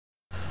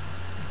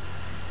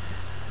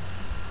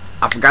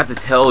I forgot to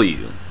tell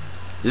you,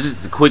 this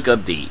is a quick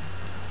update,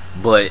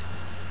 but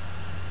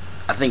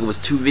I think it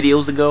was 2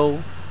 videos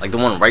ago, like the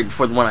one right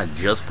before the one I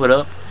just put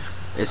up,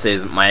 it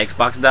says my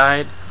Xbox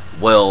died.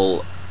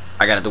 Well,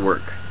 I got it to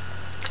work.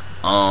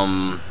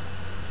 I've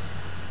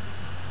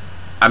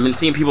been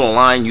seeing people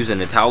online using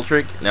the towel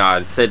trick. Now,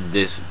 I said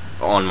this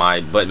on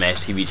my Butt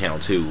Mash TV channel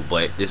too,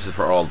 but this is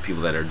for all the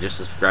people that are just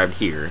subscribed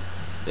here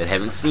that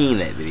haven't seen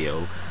that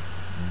video.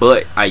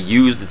 But I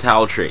used the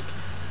towel trick.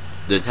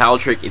 The towel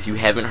trick, if you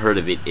haven't heard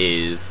of it,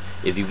 is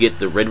if you get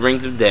the red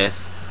rings of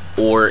death,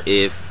 or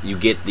if you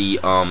get the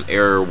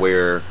error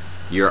where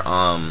your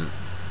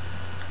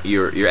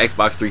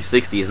Xbox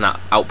 360 is not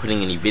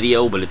outputting any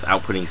video, but it's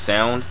outputting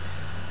sound,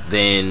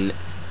 then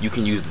you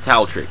can use the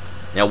towel trick.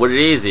 Now, what it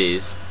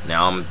is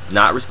now I'm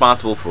not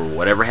responsible for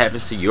whatever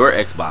happens to your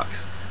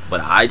Xbox, but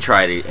I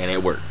tried it and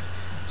it worked.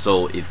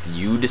 So if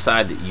you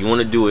decide that you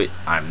want to do it,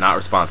 I'm not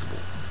responsible.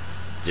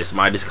 Just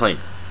my disclaimer.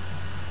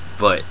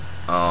 But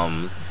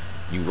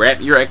you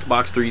wrap your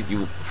Xbox 3.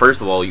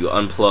 First of all, you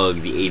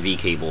unplug the AV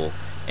cable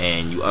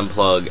and you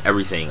unplug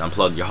everything.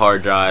 Unplug your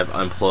hard drive.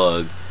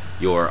 Unplug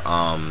your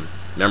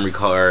memory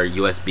card,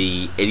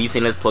 USB,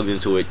 anything that's plugged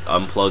into it.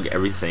 Unplug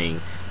everything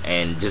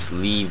and just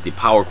leave the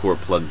power cord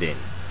plugged in.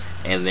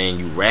 And then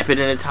you wrap it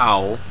in a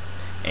towel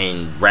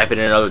and wrap it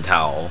in another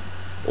towel,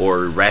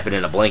 or wrap it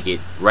in a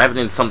blanket. Wrap it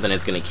in something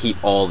that's going to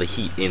keep all the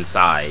heat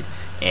inside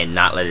and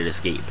not let it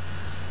escape.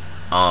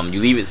 You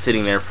leave it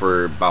sitting there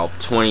for about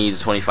 20 to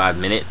 25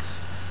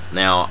 minutes.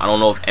 Now, I don't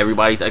know if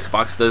everybody's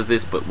Xbox does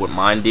this, but what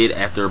mine did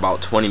after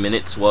about 20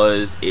 minutes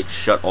was it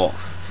shut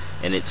off.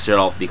 And it shut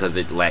off because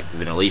it lacked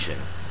ventilation.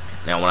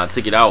 Now, when I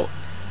took it out,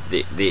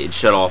 it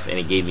shut off and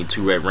it gave me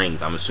 2 red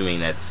rings. I'm assuming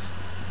that's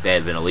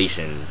bad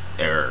ventilation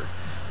error.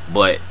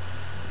 But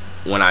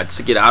when I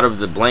took it out of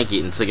the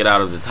blanket and took it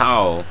out of the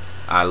towel,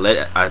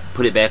 I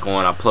put it back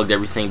on, I plugged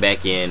everything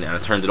back in, and I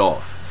turned it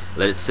off.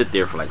 Let it sit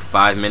there for like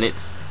 5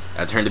 minutes.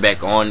 I turned it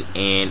back on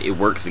and it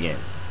works again.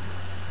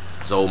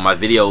 So my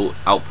video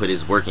output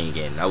is working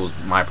again. That was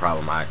my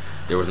problem.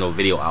 There was no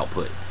video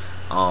output.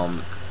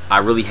 I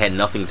really had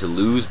nothing to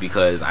lose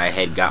because I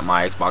had got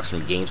my Xbox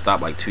from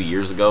GameStop like 2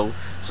 years ago.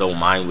 So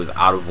mine was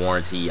out of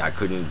warranty. I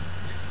couldn't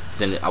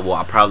send it. Well,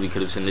 I probably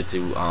could have sent it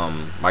to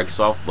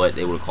Microsoft, but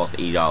it would have cost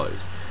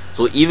 $80.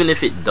 So even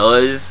if it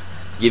does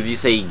give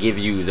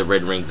you the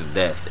red rings of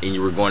death and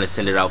you were going to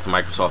send it out to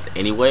Microsoft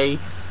anyway,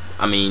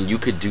 I mean, you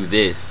could do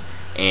this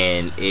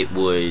and it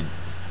would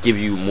give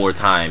you more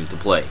time to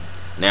play.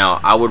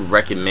 Now, I would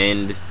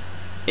recommend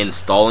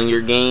installing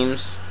your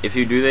games if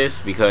you do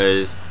this,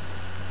 because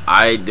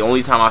the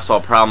only time I saw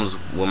problems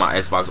with my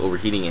Xbox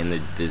overheating and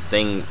the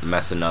thing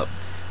messing up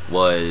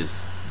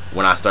was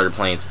when I started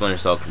playing Splinter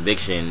Cell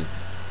Conviction,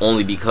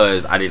 only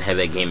because I didn't have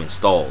that game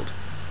installed.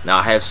 Now,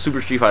 I have Super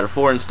Street Fighter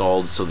 4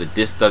 installed, so the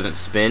disc doesn't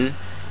spin,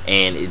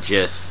 and it's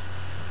just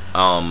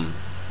on.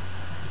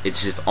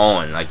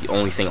 Like, the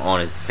only thing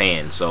on is the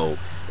fan, so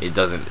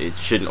it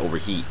shouldn't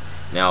overheat.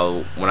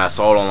 Now, when I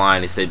saw it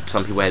online, it said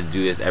some people had to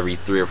do this every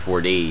 3 or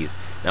 4 days.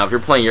 Now, if you're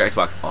playing your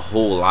Xbox a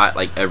whole lot,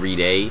 like every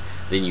day,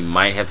 then you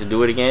might have to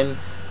do it again.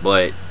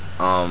 But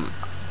I'll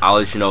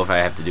let you know if I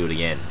have to do it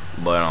again.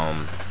 But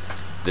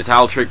the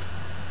towel trick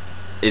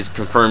is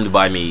confirmed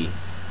by me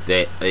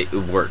that it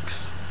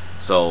works.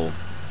 So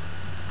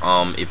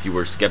if you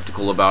were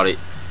skeptical about it,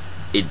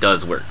 it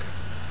does work.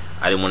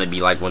 I didn't want to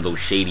be like one of those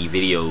shady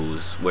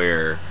videos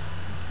where,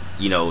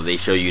 you know, they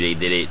show you they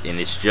did it and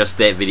it's just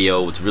that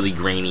video. It's really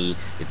grainy.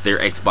 It's their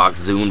Xbox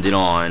zoomed in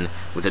on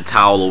with a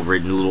towel over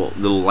it and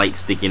little light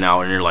sticking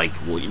out, and they're like,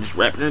 well, you just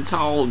wrap it in a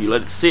towel, you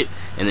let it sit,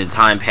 and then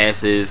time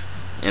passes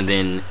and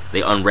then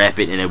they unwrap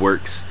it and it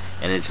works,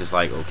 and it's just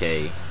like,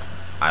 okay,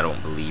 I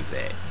don't believe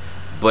that.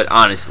 But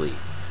honestly,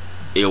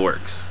 it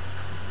works.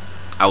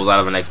 I was out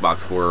of an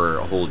Xbox for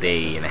a whole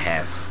day and a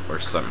half or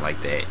something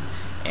like that,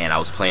 and I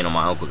was playing on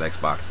my uncle's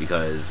Xbox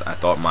because I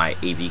thought my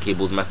AV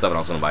cable was messed up and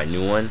I was going to buy a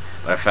new one,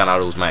 but I found out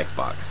it was my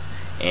Xbox.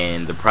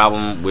 And the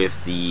problem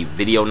with the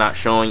video not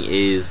showing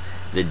is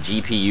the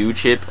GPU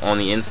chip on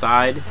the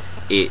inside.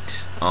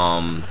 It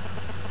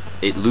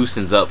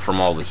loosens up from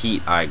all the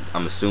heat,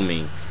 I'm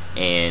assuming,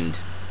 and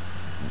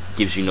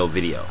gives you no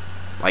video.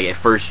 Like, at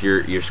first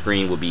your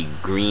screen will be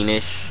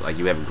greenish, like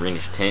you have a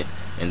greenish tint,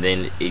 and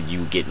then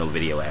you get no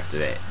video after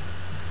that.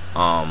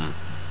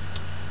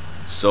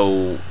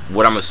 So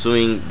what I'm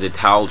assuming the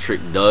towel trick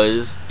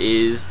does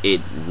is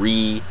it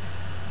resets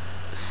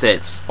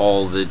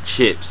all the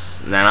chips.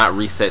 Now, not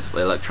resets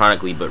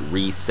electronically, but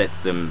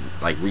resets them,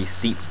 like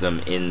reseats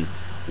them in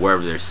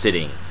wherever they're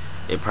sitting.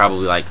 It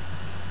probably like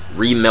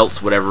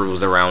remelts whatever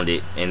was around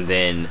it, and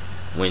then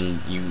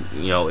when you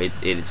know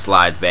it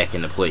slides back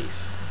into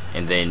place,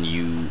 and then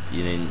you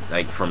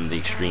like from the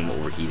extreme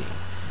overheating.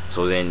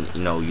 So then,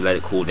 you know, you let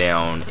it cool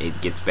down,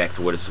 it gets back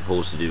to what it's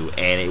supposed to do,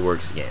 and it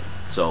works again.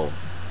 So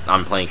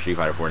I'm playing Street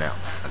Fighter 4 now.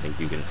 I think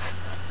you can,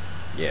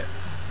 yeah,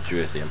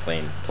 seriously, I'm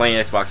playing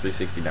Xbox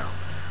 360 now.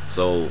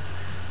 So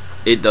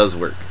it does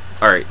work.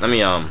 Alright, let me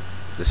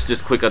this is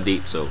just a quick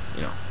update, so,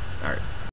 you know, alright.